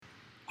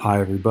Hi,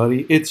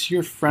 everybody. It's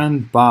your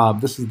friend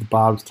Bob. This is the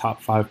Bob's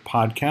Top 5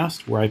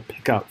 podcast where I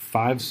pick out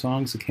 5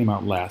 songs that came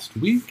out last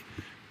week,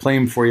 play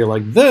them for you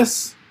like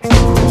this.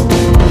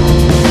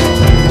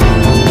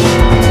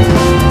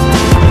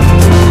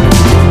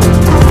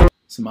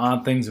 Some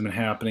odd things have been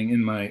happening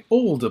in my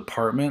old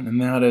apartment, and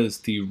that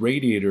is the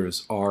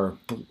radiators are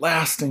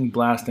blasting,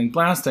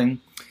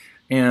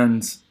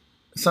 and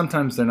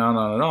sometimes they're not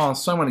on at all,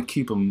 so I want to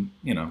keep them,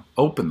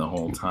 open the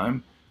whole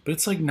time. But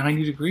it's like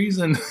 90 degrees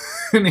in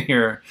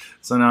here,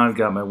 so now I've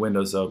got my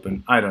windows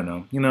open. I don't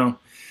know.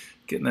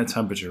 Getting that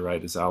temperature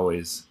right is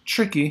always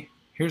tricky.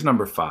 Here's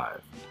number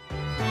 5. I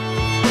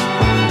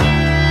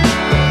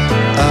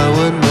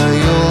want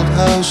my old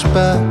house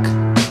back,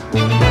 the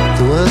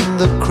one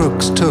the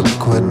crooks took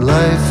when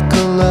life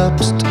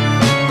collapsed.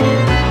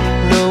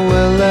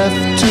 Nowhere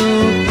left to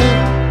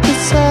hit the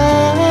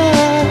sack.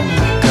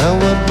 I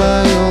want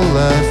my old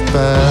life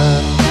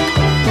back.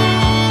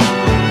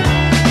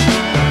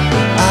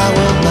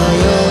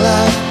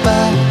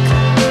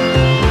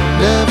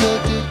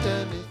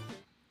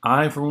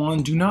 I, for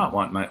one, do not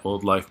want my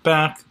old life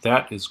back.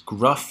 That is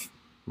Gruff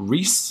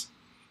Rhys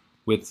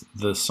with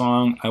the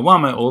song I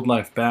Want My Old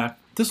Life Back.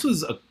 This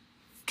was a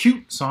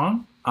cute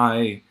song.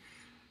 I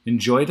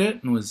enjoyed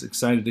it and was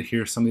excited to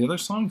hear some of the other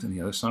songs, and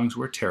the other songs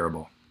were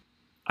terrible.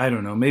 I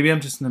don't know. Maybe I'm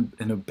just in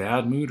a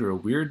bad mood or a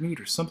weird mood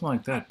or something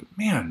like that. But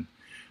man,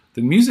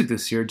 the music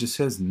this year just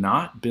has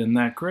not been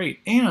that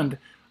great. And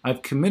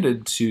I've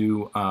committed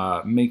to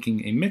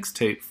making a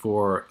mixtape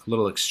for a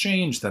little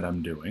exchange that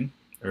I'm doing,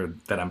 or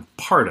that I'm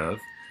part of,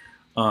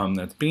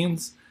 that's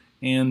Beans,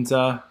 and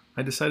I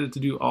decided to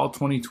do all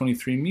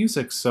 2023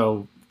 music,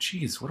 so,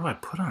 geez, what do I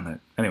put on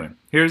it? Anyway,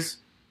 here's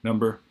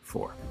number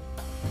 4.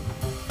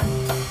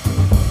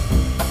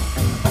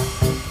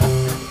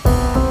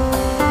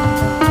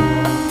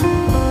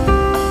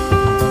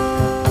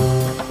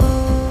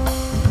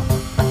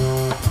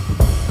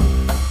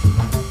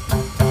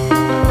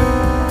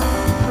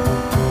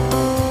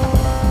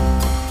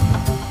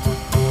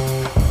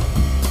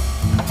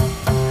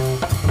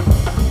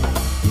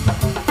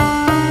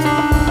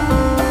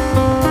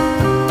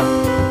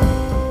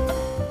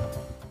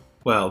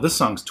 Well, this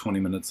song's 20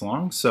 minutes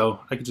long, so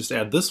I could just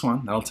add this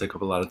one. That'll take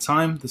up a lot of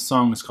time. This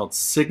song is called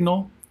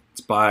Signal.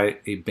 It's by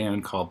a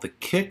band called The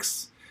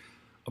Kicks.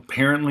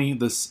 Apparently,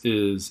 this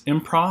is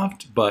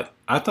improv, but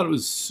I thought it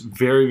was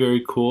very,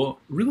 very cool.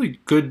 Really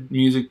good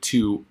music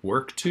to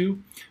work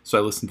to. So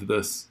I listened to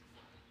this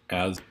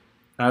as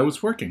I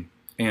was working.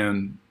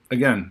 And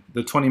again,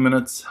 the 20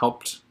 minutes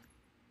helped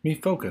me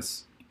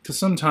focus. Because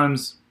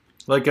sometimes,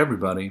 like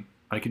everybody,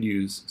 I could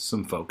use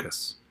some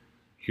focus.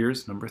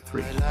 Here's number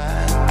 3.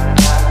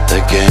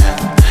 Again,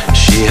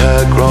 she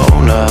had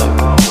grown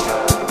up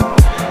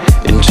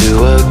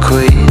into a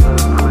queen.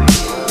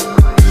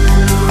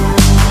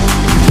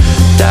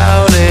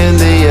 Down in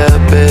the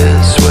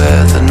abyss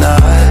where the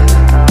night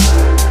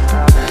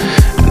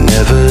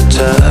never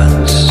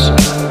turns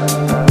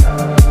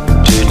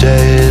to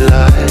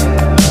daylight.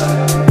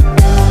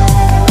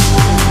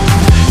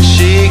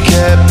 She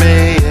kept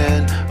me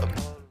in.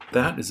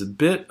 That is a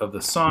bit of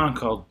the song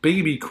called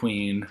Baby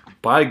Queen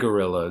by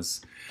Gorillaz.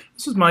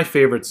 This was my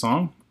favorite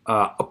song.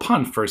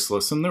 Upon first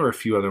listen, there were a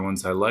few other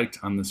ones I liked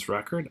on this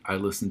record. I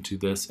listened to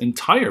this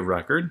entire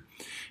record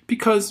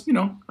because,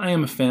 I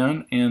am a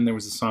fan, and there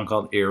was a song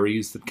called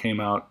Aries that came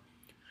out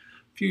a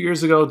few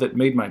years ago that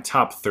made my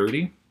top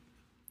 30.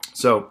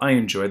 So I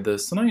enjoyed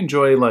this, and I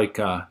enjoy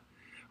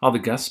all the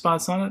guest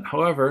spots on it.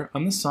 However,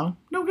 on this song,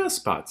 no guest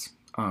spots.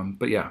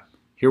 But yeah,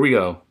 here we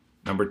go,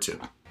 number 2.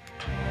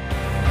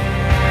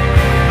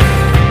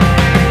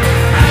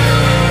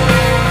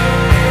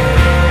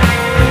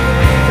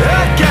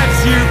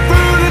 You through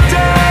the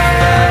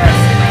day.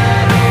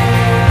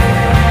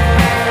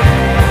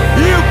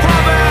 You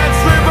pop and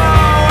slip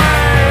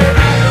away.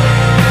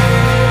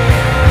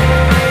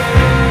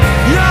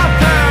 Your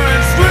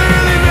parents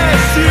really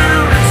miss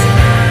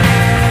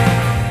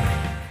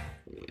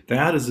you.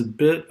 That is a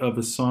bit of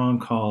a song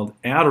called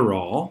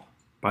Adderall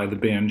by the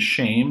band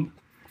Shame.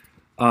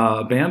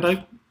 A band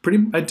I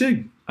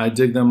dig. I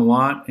dig them a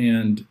lot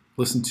and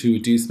listened to a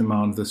decent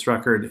amount of this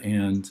record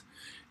and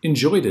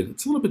enjoyed it.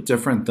 It's a little bit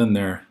different than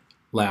their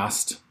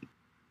last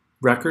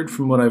record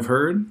from what I've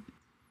heard,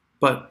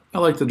 but I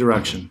like the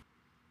direction.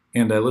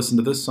 And I listened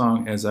to this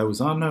song as I was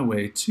on my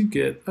way to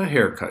get a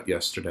haircut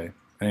yesterday.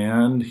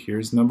 And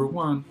here's number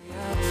 1.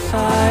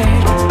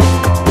 I'm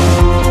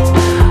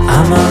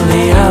on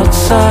the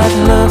outside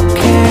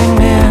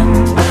looking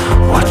in,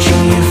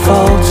 watching you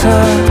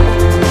falter,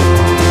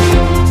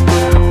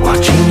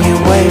 watching you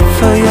wait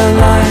for your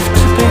life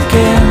to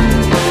begin.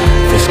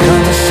 This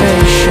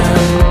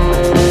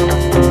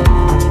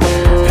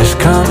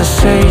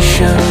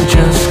conversation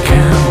just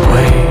can't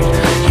wait.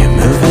 You're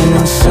moving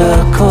in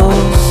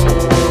circles.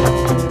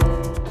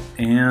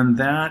 And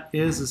that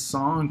is a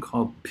song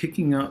called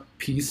Picking Up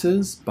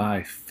Pieces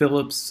by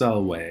Philip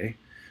Selway.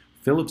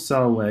 Philip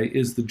Selway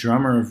is the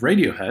drummer of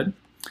Radiohead,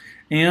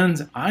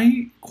 and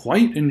I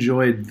quite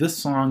enjoyed this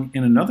song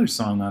and another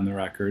song on the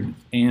record,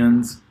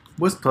 and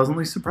was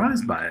pleasantly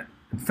surprised by it.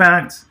 In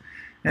fact,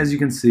 as you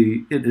can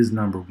see, it is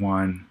number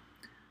 1.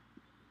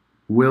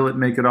 Will it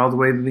make it all the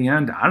way to the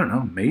end? I don't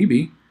know,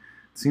 maybe.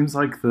 It seems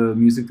like the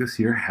music this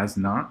year has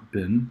not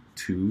been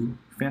too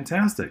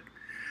fantastic.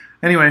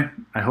 Anyway,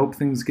 I hope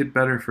things get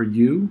better for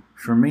you,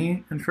 for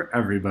me, and for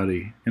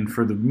everybody, and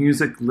for the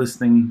music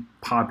listening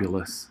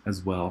populace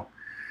as well.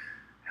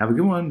 Have a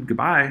good one.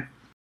 Goodbye.